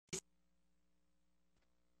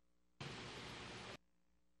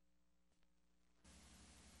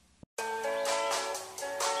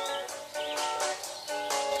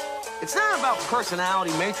It's not about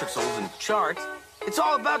personality matrixels and charts. It's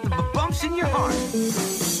all about the bumps in your heart.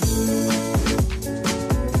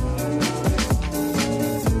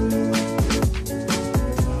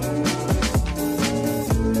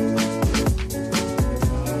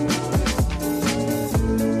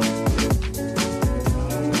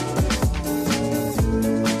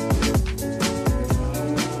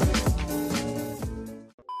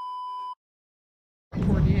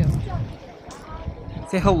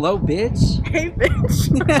 Say hello, bitch. Hey, bitch.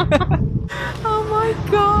 Oh my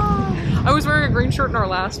god. I was wearing a green shirt in our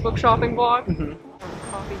last book shopping vlog.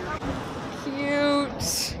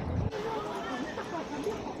 Cute.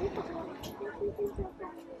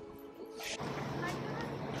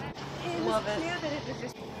 Love it.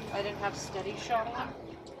 I didn't have steady shot on.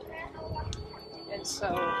 And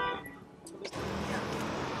so...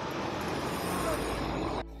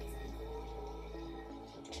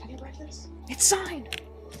 Have you read this? It's signed!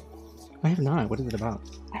 I have not. What is it about?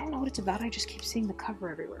 I don't know what it's about. I just keep seeing the cover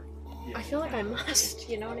everywhere. Yeah. I feel like I must,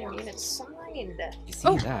 you know what I mean? It's signed. You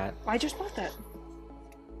see that? I just bought that.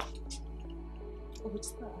 Oh,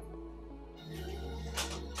 what's that?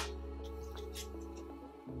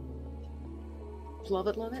 Love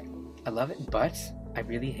it, love it. I love it, but I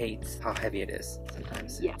really hate how heavy it is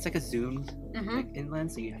sometimes. Yeah. It's like a zoomed like,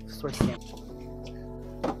 inland, so you have to sort of stand.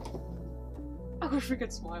 I wish we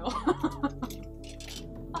could smile.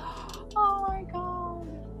 Oh my god.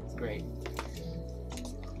 It's great.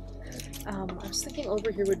 I was thinking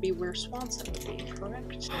over here would be where Swanson would be,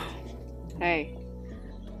 correct? Hey.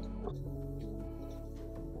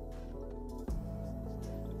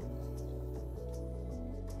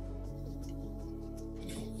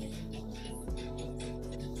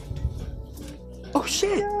 Oh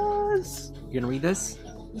shit! Yes! You gonna read this?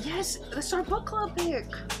 Yes, that's our book club pick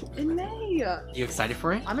in May. You excited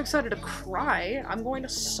for it? I'm excited to cry. I'm going to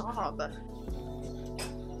sob.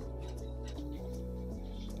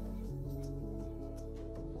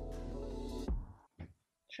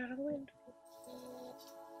 Shadow of the Wind.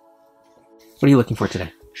 What are you looking for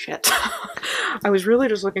today? Shit. I was really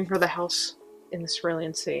just looking for The House in the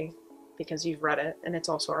Cerulean Sea because you've read it and it's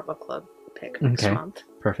also our book club pick next month.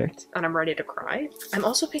 Perfect. And I'm ready to cry. I'm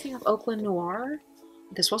also picking up Oakland Noir.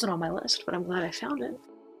 This wasn't on my list, but I'm glad I found it.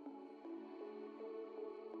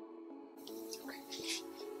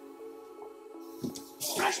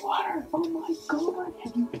 Fresh water! Oh my god!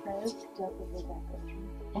 Have you read Death of the Backcountry?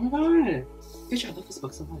 Oh my god! Bitch, I love this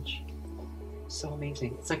book so much. So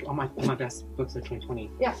amazing. It's like all my best books of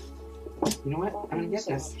 2020. Yeah. You know what? I'm gonna get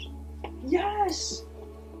this. Yes!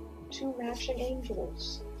 2 matching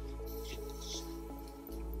angels.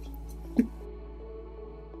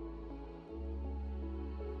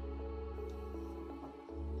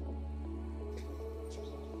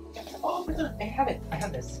 Oh my god, I have it. I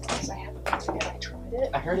have this. Yes, I have it. I tried it.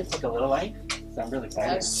 I heard it's like a little life, so I'm really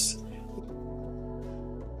excited. Yes.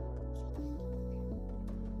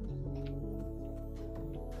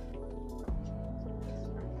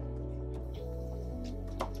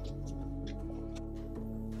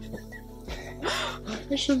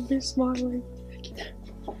 I shouldn't be smiling.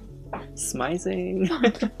 Smizing.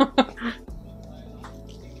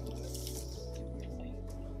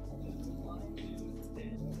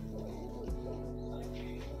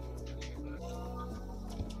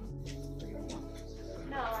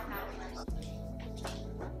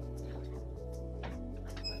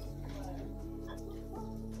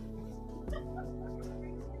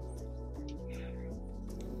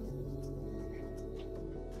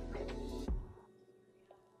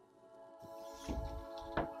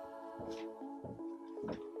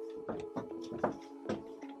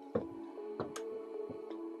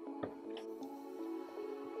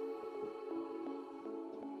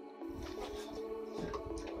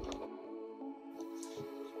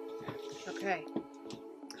 Okay.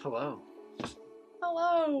 Hello.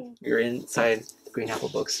 Hello. You're inside the Green Apple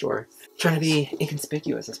bookstore, trying to be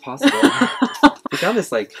inconspicuous as possible. We found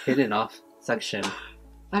this like hidden off section.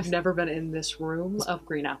 I've never been in this room of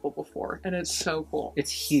Green Apple before, and it's so cool.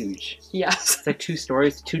 It's huge. Yes. It's like 2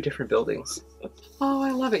 stories, 2 different buildings. Oh, I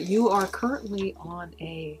love it. You are currently on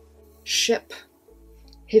a ship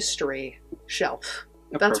history shelf.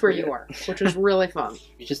 That's where you are, which is really fun.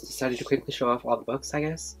 You just decided to quickly show off all the books, I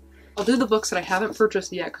guess? I'll do the books that I haven't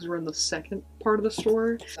purchased yet because we're in the second part of the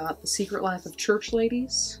store. Got The Secret Life of Church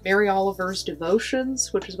Ladies, Mary Oliver's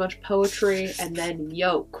Devotions, which is a bunch of poetry, and then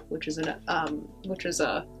Yoke, which is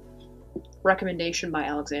a recommendation by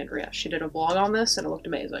Alexandria. She did a vlog on this and it looked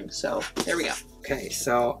amazing. So there we go. Okay,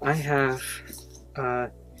 so I have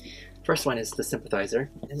first one is The Sympathizer,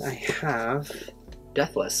 and I have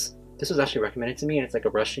Deathless, This was actually recommended to me, and it's like a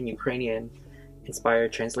Russian-Ukrainian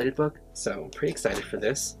inspired translated book, so I'm pretty excited for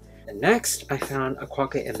this. And next, I found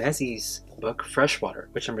Akwake Emezi's book, Freshwater,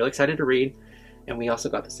 which I'm really excited to read, and we also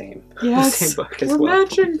got the same, Yes, the same book as we're well.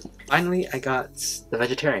 matching. Finally, I got The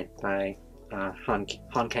Vegetarian by Han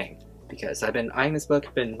Kang, because I've been eyeing this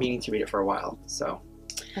book, been meaning to read it for a while, so...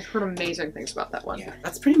 I've heard amazing things about that one. Yeah,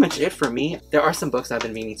 that's pretty much it for me. There are some books I've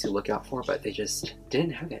been meaning to look out for, but they just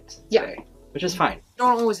didn't have it today, which is fine.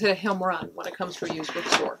 Don't always hit a home run when it comes to a used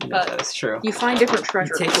bookstore, No, but that is true. you find different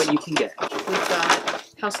treasures. You take what you can get. We've got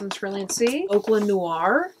House in the Cerulean Sea, Oakland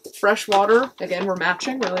Noir, Freshwater. Again, we're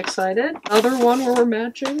matching. Really excited. Another one where we're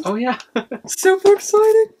matching. Oh yeah. Super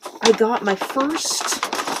excited. I got my first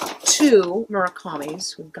 2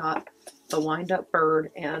 Murakamis. We've got The Wind-Up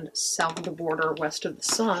Bird and South of the Border, West of the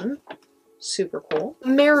Sun. Super cool.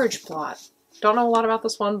 Marriage Plot. Don't know a lot about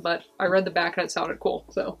this one, but I read the back and it sounded cool,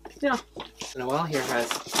 so yeah. Noelle here has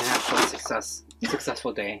an actual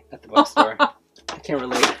successful day at the bookstore. I can't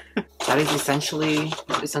relate. That is essentially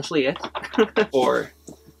it. Or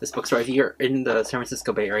this bookstore. If you're in the San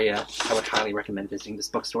Francisco Bay Area, I would highly recommend visiting this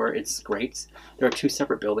bookstore. It's great. There are 2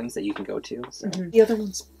 separate buildings that you can go to. So. The other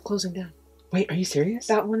one's closing down. Wait, are you serious?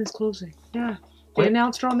 That one is closing. Yeah. They What?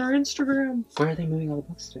 announced it on their Instagram. Where are they moving all the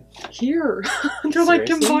books to? Here. They're like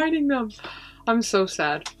Seriously? combining them. I'm so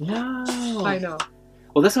sad. No. I know.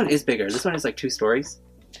 Well, this one is bigger. This one is like 2 stories.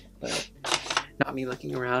 But not me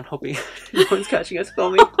looking around, hoping no one's catching us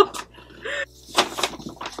filming.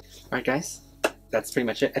 Alright, guys. That's pretty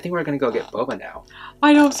much it. I think we're gonna go get Boba now.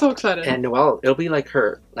 I know, I'm so excited. And Noelle, it'll be like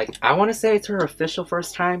her, like, I want to say it's her official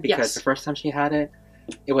first time because Yes. the first time she had it,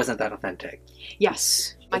 it wasn't that authentic.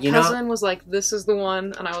 Yes. My You know- cousin was like, this is the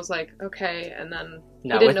one, and I was like, okay, and then he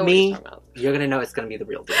Now, didn't with know me, what he was talking you're gonna know it's gonna be the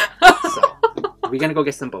real deal. So, we're gonna go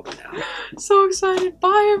get some Boba now. about. So excited.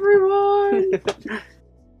 Bye, everyone!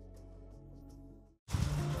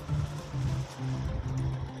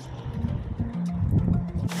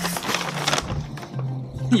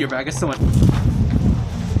 Your bag is so much. I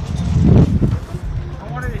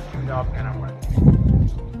wanted to shoot up and I wanted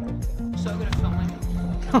So good at filming.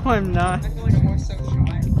 No, I'm not. I feel like I'm always so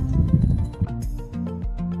shy.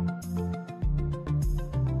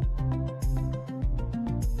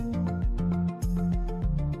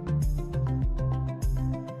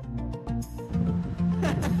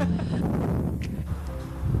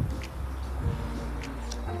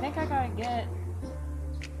 I think I gotta get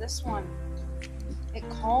this one. It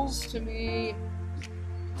calls to me.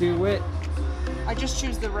 Do it. I just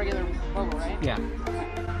choose the regular Boba, right? Yeah.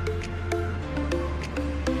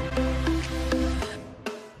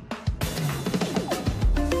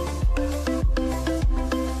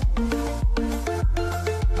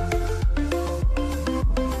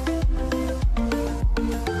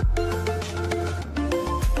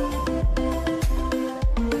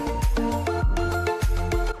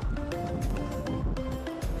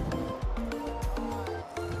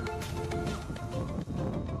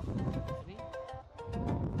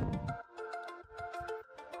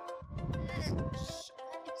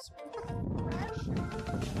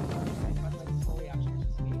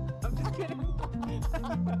 I'm just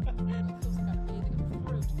kidding.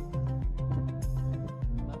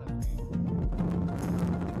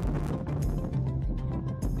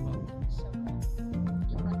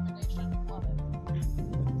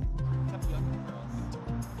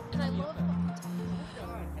 And I love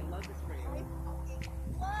I love this for you.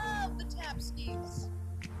 love the tap skis.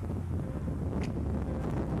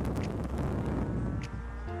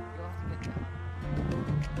 You'll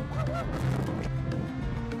have to get that.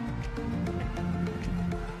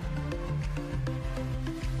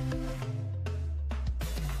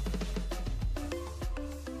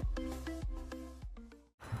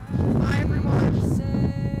 Hi everyone.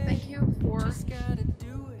 Thank you for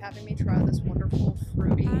having me try this wonderful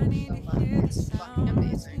fruity Boba. It's fucking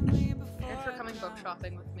amazing. Thanks for coming book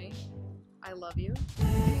shopping with me. I love you.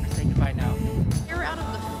 Say goodbye now. You're out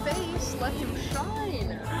of the face. Let him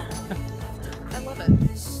shine. I love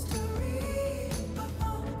it.